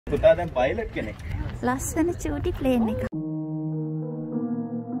පුතා දැන් පයිලට් කෙනෙක්. ලස්සන චූටි ප්ලේන් එක.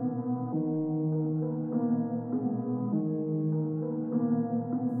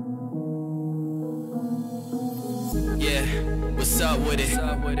 Yeah, what's up with it?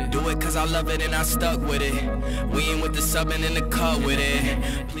 Do it cause I love it and I stuck with it. We in with the subbing in the cut with it.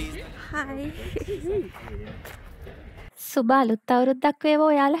 Please. Hi. සුබ අලුත් අවුරුද්දක් වේවා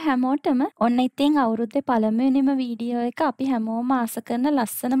ඔයාලා හැමෝටම. ඔන්න ඉතින් අවුරුද්දේ පළමුවෙනිම වීඩියෝ එක අපි හැමෝම ආස කරන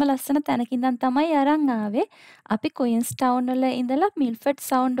ලස්සන තැනක ඉඳන් තමයි අරන් ආවේ. අපි Queenstown වල ඉඳලා Milford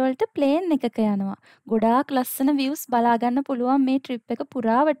Sound වලට ප්ලේන් එකක යනවා. ගොඩාක් ලස්සන views බලා ගන්න පුළුවන් මේ ට්‍රිප් එක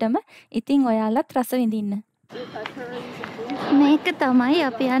පුරාවටම. ඉතින් ඔයාලත් රස විඳින්න. මේක තමයි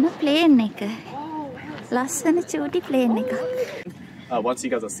අපි යන ප්ලේන් එක. ලස්සන චූටි ප්ලේන් එකක්. Once you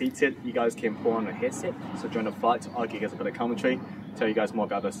guys are seated, you guys can put on a headset. So during the flight, I'll give you guys a bit of commentary, tell you guys more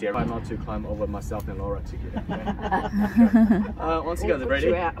about this area. Try not to climb over myself and Laura to get it. Once you guys are ready,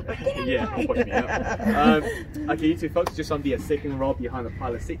 yeah, I'll push me out. Okay, you two folks, just on the second row behind the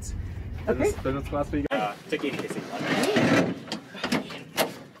pilot seats. Business class for you guys. Take your headset.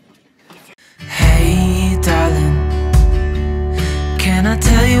 Hey, darling, can I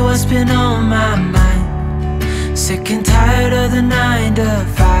tell you what's been on my mind? Sick and tired of the 9 to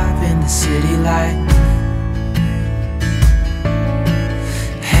 5 in the city life.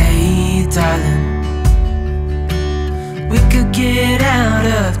 Hey, darling, we could get out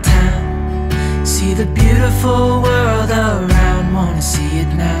of town, see the beautiful world around, wanna see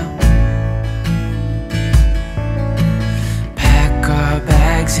it now. Pack our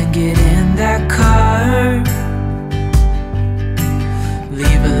bags and get in that car,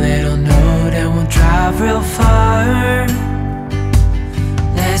 leave a little note and we'll drive real far.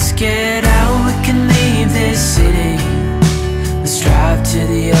 Let's get out, we can leave this city. Let's drive to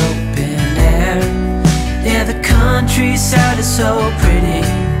the open air. Yeah, the countryside is so pretty,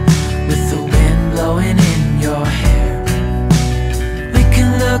 with the wind blowing in your hair. We can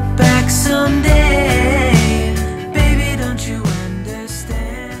look back someday, baby, don't you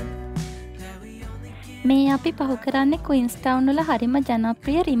understand that we only get... මේ අපි පහු කරන්නේ Queenstown වල හරිම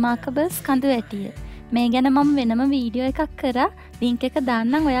ජනප්‍රිය Remarkables කඳු වැටිය. මේ ගැන මම වෙනම වීඩියෝ එකක් කරා. ලින්ක් එක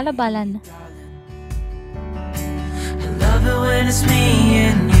දාන්නම් ඔයාලා බලන්න. I love it when it's me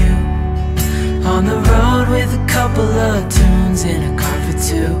and you on the road with a couple of tunes in a car for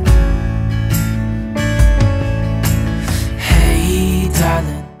two. Hey,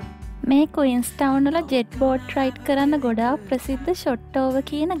 darling. මේ Queenstown වල jet boat ride කරන්න ගොඩාක් ප්‍රසිද්ධ Shotover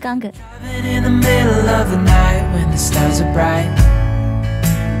කියන ගඟ. Driving in the middle of the night when the stars are bright.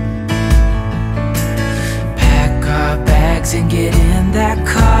 Pack our bags and get in that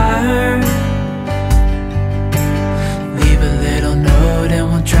car, leave a little note and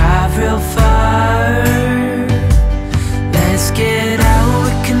we'll drive real far. Let's get out,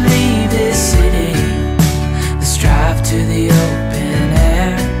 we can leave this city. Let's drive to the open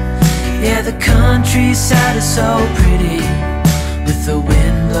air. Yeah, the countryside is so pretty, with the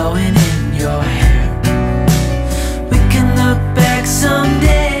wind blowing in your hair. We can look back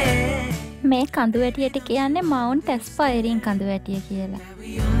someday. මේ කඳු වැටියට කියන්නේ Mount Aspiring කඳු වැටිය කියලා. We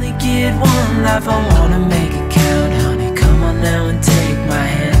only get one life, I wanna make it count, honey. Come on now and take my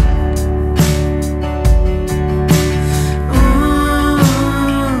hand.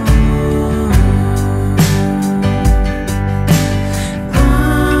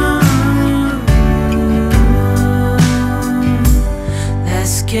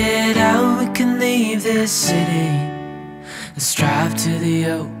 Get out, we can leave this city. Let's drive to the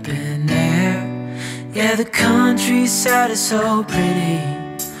open air. Yeah, the countryside is so pretty,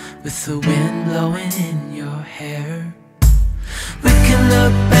 with the wind blowing in your hair. We can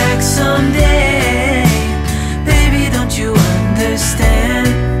look back someday, baby, don't you understand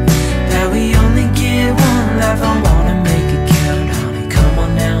that we only get one life, I wanna make it count, honey. Come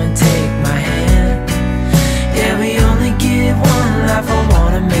on now and take my hand. Yeah, we only get one life, I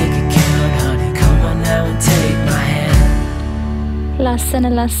wanna make it count, honey. Come on now and take my hand.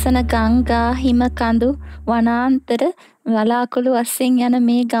 ලස්සන ගංගා හිම කඳු වනාන්තර වලාකුළු අස්සෙන් යන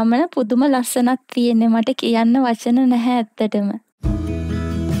මේ ගමන පුදුම ලස්සනක් තියෙන්නේ. මට කියන්න වචන නැහැ ඇත්තටම.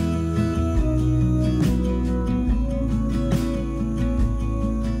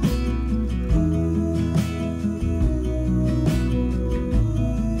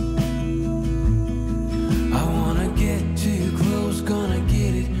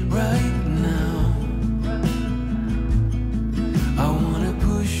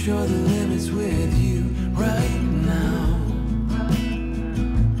 Show the limits with you right now.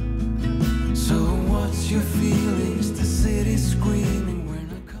 So what's your feelings? The city screaming, we're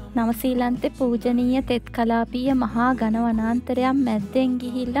not coming. නවසීලන්තේ පූජනීය තෙත් කලාපීය මහා ඝන වනාන්තරයක් මැද්දෙන්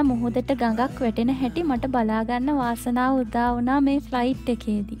ගිහිල්ලා මුහුදට ගඟක් වැටෙන හැටි මට බලා ගන්න වාසනාව උදා වුණා මේ ෆ්ලයිට්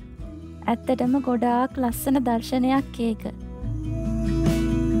එකේදී. ඇත්තටම ගොඩාක් ලස්සන දර්ශනයක් ඒක.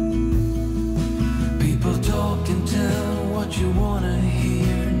 People talk and tell what you wanna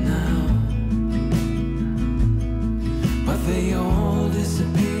hear now, but they all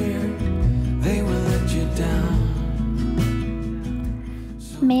disappear, they will let you down.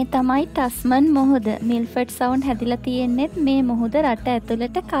 මේ තමයි ටස්මන් මුහුද. මිල්ෆර්ඩ් සවුන්ඩ් හැදිලා තියෙන්නේත් මේ මුහුද රට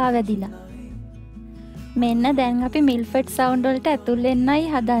ඇතුළට කාවැදිලා. මෙන්න දැන් අපි මිල්ෆර්ඩ් සවුන්ඩ් වලට ඇතුල් වෙන්නයි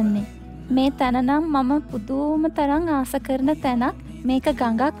හදන්නේ. මේ තැන නම් මම පුදුම තරම් ආස කරන තැනක්. මේක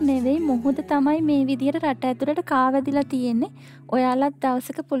ගඟක් නෙවෙයි මුහුද තමයි මේ විදියට රට ඇතුළට කාවැදිලා තියෙන්නේ. ඔයාලත්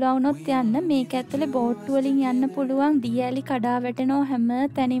දවසක පුළුවන් වුණොත් යන්න. මේක ඇතුලේ බෝට්ටු වලින් යන්න පුළුවන්. දියඇලි කඩා වැටෙනව හැම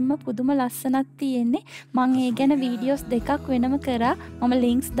තැනින්ම පුදුම ලස්සනක් තියෙන්නේ. මම ඒ ගැන වීඩියෝස් දෙකක් වෙනම කරා. මම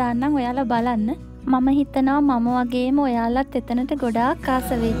ලින්ක්ස් දාන්නම් ඔයාලා බලන්න. මම හිතනවා මම වගේම ඔයාලත් එතනට ගොඩාක් ආස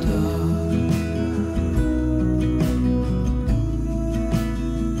වෙයි කියලා.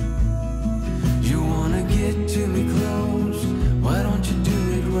 To me close, why don't you do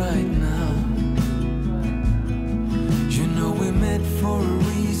it right now? You know we met for a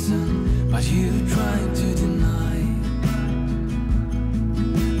reason, but you trying to deny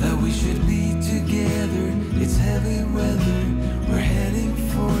that we should be together. It's heavy weather, we're heading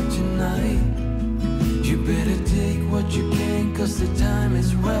for tonight. You better take what you can, 'cause the time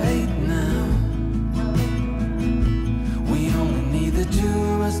is right now. We only need the two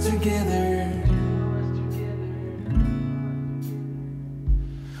of us together.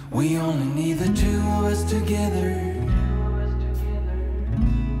 We only need the two of us together.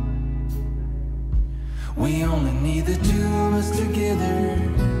 We only need the two of us together.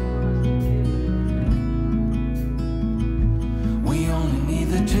 We only need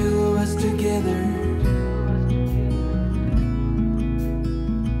the two of us together.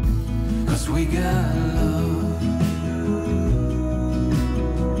 'Cause we got love.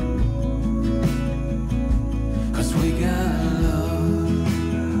 'Cause we got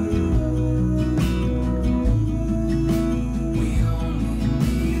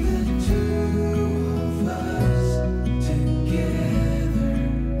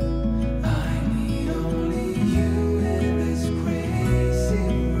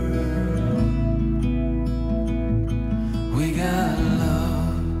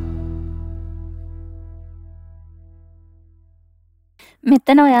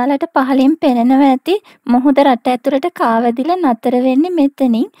මෙතන ඔයාලට පහලින් පෙනෙනවා ඇති මුහුද රට ඇතුළට කාවැදිලා නතර වෙන්නේ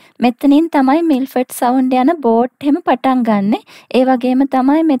මෙතනින්. මෙතනින් තමයි මිල්ෆර්ඩ් සවුන්ඩ් යන බෝට් එහෙම පටන් ගන්නෙ. ඒ වගේම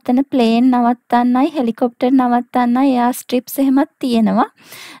තමයි මෙතන ප්ලේන් නවත්තන්නයි හෙලිකොප්ටර් නවත්තන්නයි එයාර් ස්ට්‍රිප්ස් එහෙමත් තියෙනවා.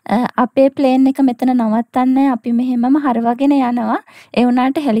 අපේ ප්ලේන් එක මෙතන නවත්තන්නේ අපි මෙහෙමම හරවගෙන යනවා. ඒ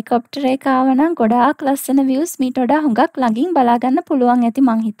වුණාට හෙලිකොප්ටර් එක ආව නම් ගොඩාක් ලස්සන views මීට වඩා හුඟක් ළඟින් බලා ගන්න පුළුවන් ඇති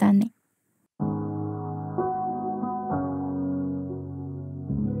මං හිතන්නේ.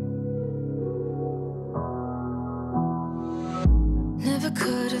 Never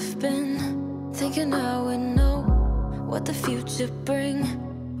could have been thinking I would know what the future bring.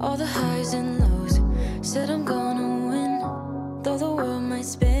 All the highs and lows. Said I'm gonna win, though the world might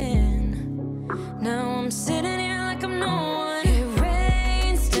spin. Now I'm sitting here like I'm no one. It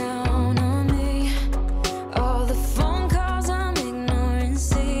rains down on me. All the phone calls I'm ignoring.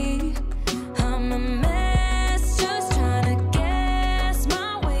 See, I'm a mess, just trying to guess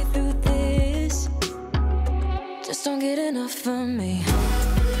my way through this. Just don't get enough of me.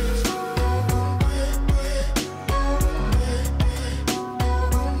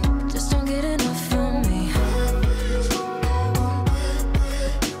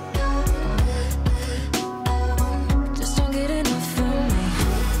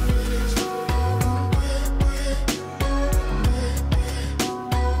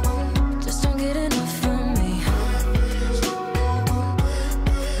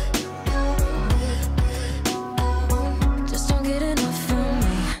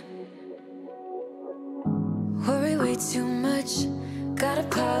 Too much, got a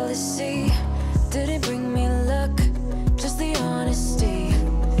policy. Didn't bring me luck, just the honesty.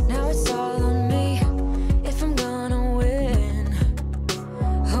 Now it's all on me if I'm gonna win.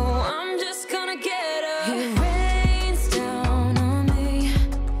 Oh, I'm just gonna get up. It rains down on me.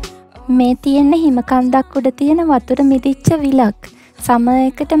 මේ තියෙන හිමකන්දක් උඩ තියෙන වතුර මිදිච්ච විලක්.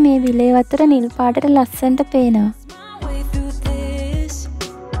 සමයකට මේ විලේ වතුර නිල් පාටට ලස්සනට පේනවා.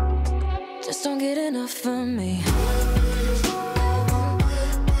 Just don't get enough of me.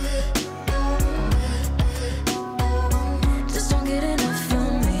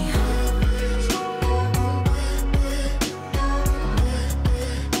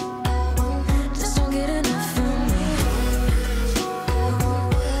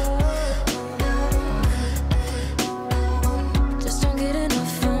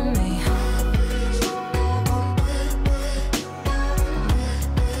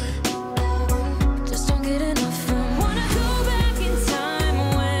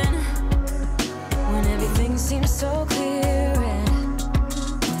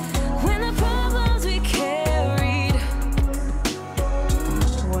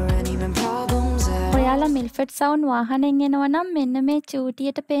 මිල්ෆර්ඩ් sound වාහනෙන් එනවා නම් මෙන්න මේ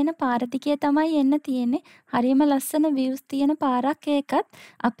චූටියට පේන පාර දිගේ තමයි එන්න තියෙන්නේ. හරිම ලස්සන views තියෙන පාරක් ඒකත්.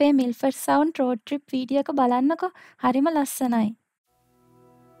 අපේ මිල්ෆර්ඩ් සවුන්ඩ් road trip වීඩියෝ එක බලන්නකෝ. හරිම ලස්සනයි.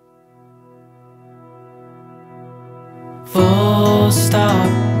 Full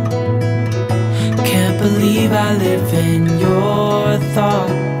stop. Can't believe I live in your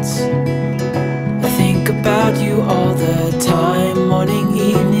thoughts. I think about you all the time, morning,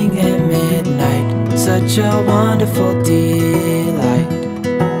 evening, and midnight. Such a wonderful delight.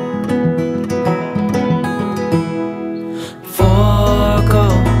 Forgo,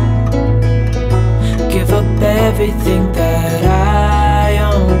 give up everything that I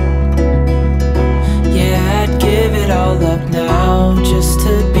own. Yeah, I'd give it all up now just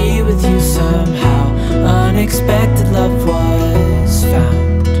to be with you somehow. Unexpected love was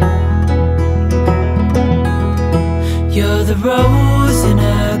found. You're the rose in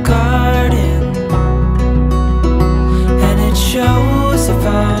a garden, and it shows if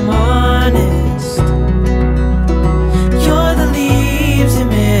I'm honest. You're the leaves in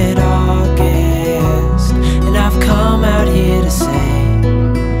mid-August, and I've come out here to say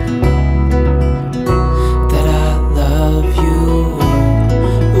that I love you.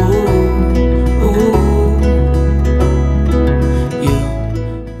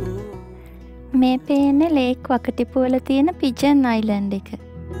 මේ පේන්නේ lake වකටිපු වල තියෙන පිජන් island එක.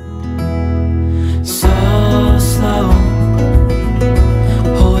 So slow,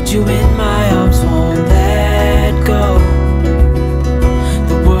 hold you in my arms, won't let go.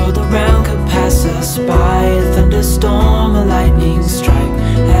 The world around could pass us by, a thunderstorm, a lightning strike,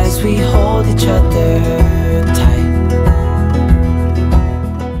 as we hold each other tight.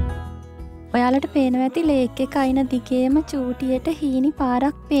 ඔයාලට පේනවා ඇති lake එක අයින දිගේම චූටියට හීනි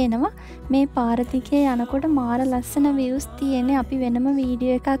පාරක් පේනවා. මේ පාර දිගේ යනකොට මාර ලස්සන views තියෙන්නේ. අපි වෙනම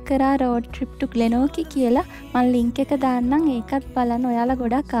වීඩියෝ එකක් කරා road trip to Glenorchy කියලා. මම link එක දාන්නම් ඒකත් බලන්න. ඔයාලා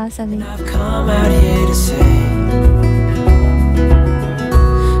ගොඩක් ආස වෙයි. I've come out here to say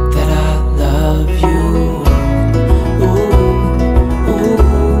that I love you.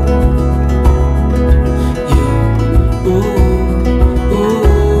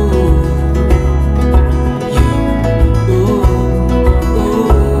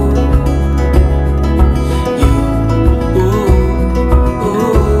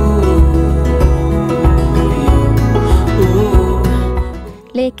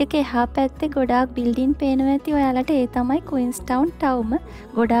 Lake එකේ එහා පැත්තේ ගොඩාක් බිල්ඩින් පේනවා ඇති ඔයාලට. ඒ තමයි Queenstown ටවුම.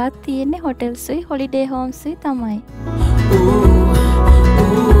 ගොඩාක් තියෙන්නේ හොටෙල්ස්ුයි හොලිඩේ හෝම්ස්ුයි තමයි.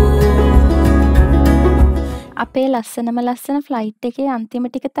 අපේ ලස්සනම ලස්සන ෆ්ලයිට් එකේ අන්තිම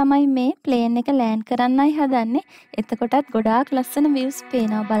ටික තමයි මේ ප්ලේන් එක ලෑන්ඩ් කරන්නයි හදන්නේ. එතකොටත් ගොඩාක් ලස්සන views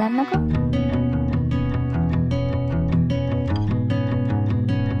පේනවා බලන්නකෝ.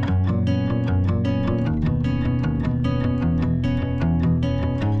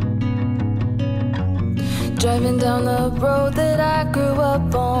 Driving down the road that I grew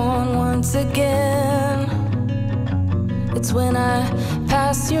up on once again. It's when I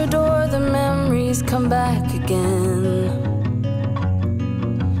pass your door, the memories come back again.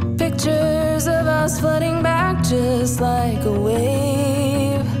 Pictures of us flooding back just like a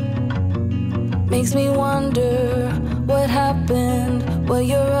wave. Makes me wonder what happened, what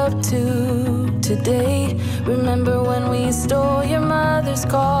you're up to today. Remember when we stole your mother's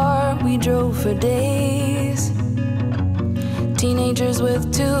car, we drove for days. Teenagers with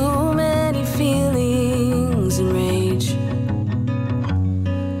too many feelings and rage.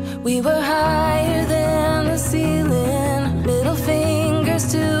 We were higher than the ceiling, middle fingers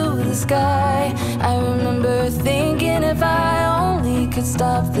to the sky. I remember thinking if I only could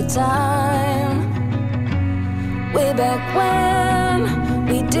stop the time. Way back when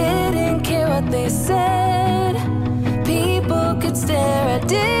we didn't care what they said. People could stare, I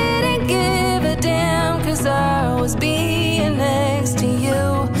didn't give a damn, 'cause I was being next to you.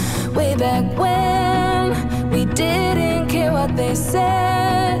 Way back when we didn't care what they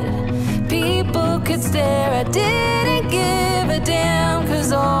said. People could stare, I didn't give a damn,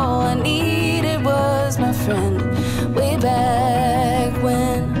 'cause all I needed was my friend. Way back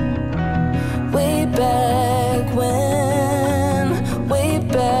when, way back when, way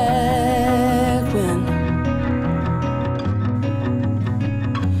back when.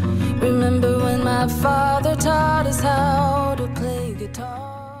 Remember when my father taught us how to play guitar.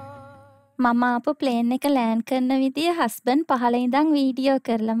 මම ආපු plane එක land කරන විදිය husband පහළ ඉඳන් video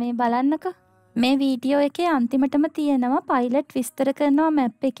කරලා මේ බලන්නකෝ. මේ වීඩියෝ එකේ අන්තිමටම තියෙනවා පයිලට් විස්තර කරනවා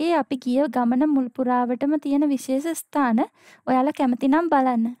මැප් එකේ අපි ගිය ගමන මුල් පුරාවටම තියෙන විශේෂ ස්ථාන. ඔයාලා කැමති නම්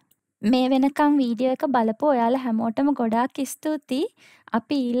බලන්න. මේ වෙනකම් වීඩියෝ එක බලපු ඔයාලා හැමෝටම ගොඩාක් ස්තුතියි.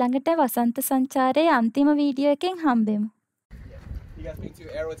 අපි ඊළඟට වසන්ත සංචාරයේ අන්තිම වීඩියෝ එකෙන් හම්බෙමු. You guys been to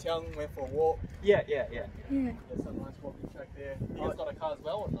Areal Town, went for a walk? Yeah. There's some nice walking track there. You guys got a car as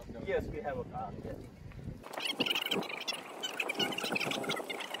well or not? Yes, we have a car. Yeah.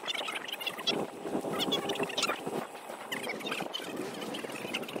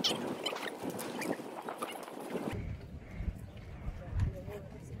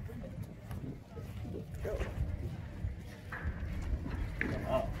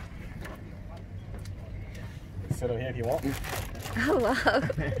 Settle here if you want. Oh wow.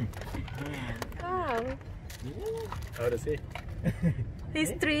 Wow. How old is he?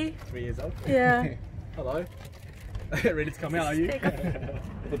 He's 3. 3 years old? Yeah. Hello. Ready to come out, are you?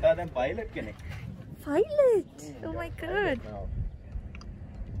 Puta dan pilot ke ni? Pilot. Oh my god.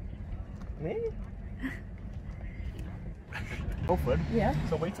 Me? Milford. Yeah.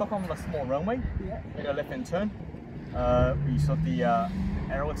 So we took on a small runway. Yeah. Made a left-hand turn. We saw the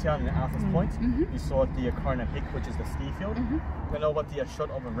Areal Town and Arthur's Point. We saw the Corona Peak, which is the ski field. Went over the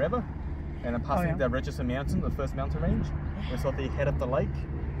Shotover River, and then passing the Register Mountain, the first mountain range. We saw the head of the lake,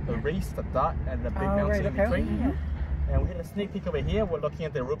 the reefs, the dart, and the big mountain in between. And we had a sneak peek over here. We're looking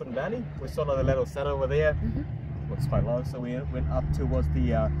at the Reuben Valley. We saw the little saddle over there. Looks quite low, so we went up towards the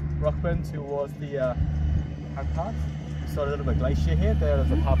Rockburn, towards the Park. We saw a little bit of glacier here.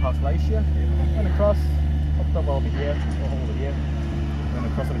 There's a Park Glacier. Went across, hopped over here, over here. Went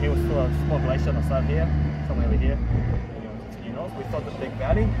across over here. We saw a small glacier on the side here, somewhere over here. And then we continue north. We saw the big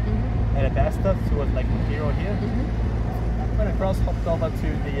valley at Abasta towards Lake Imperial here. Went across, hopped over to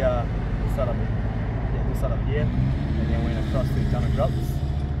the side of this side of here, and then went across to Glenorchy Road,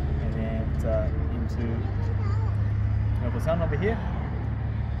 and then into Milford Sound over here,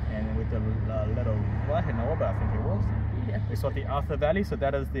 and then with the little right-hand orbit, I think it was. Yeah. We saw the Arthur Valley, so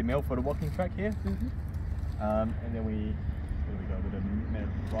that is the Milford walking track here. And then we go with a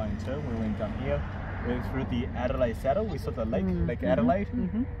right turn. We went down here, went through the Adelaide Saddle. We saw the lake, Lake Adelaide.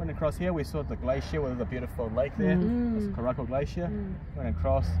 Went across here. We saw the glacier. Well, there's a beautiful lake there. It's Karako Glacier. Went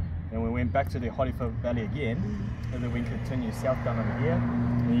across, and we went back to the Holyfield Valley again, and then we continued south down over here.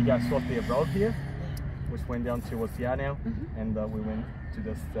 And you guys saw the road here, which went down towards the Areal, and we went to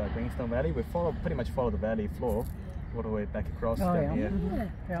this Queenstown Valley. We pretty much followed the valley floor all the way back across down here.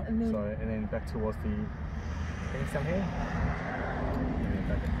 So, and then back towards the Queenstown here, and then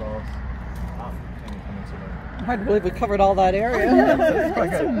back across up, and then come into the. I can't believe we covered all that area. It's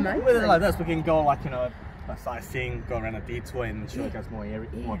quite good. With it like this, we can go like a sightseeing, go around a detour, and show you guys more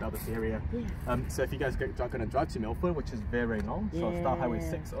about this area. So if you guys are going to drive to Milford, which is very long, so start Highway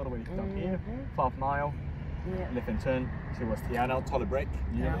 6 all the way down here, 12 mile, left and turn towards Tiana, Toller Break,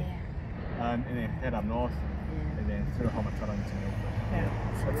 and then head up north, and then through Homatara into Milford.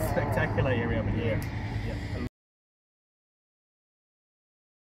 So it's a spectacular area over here.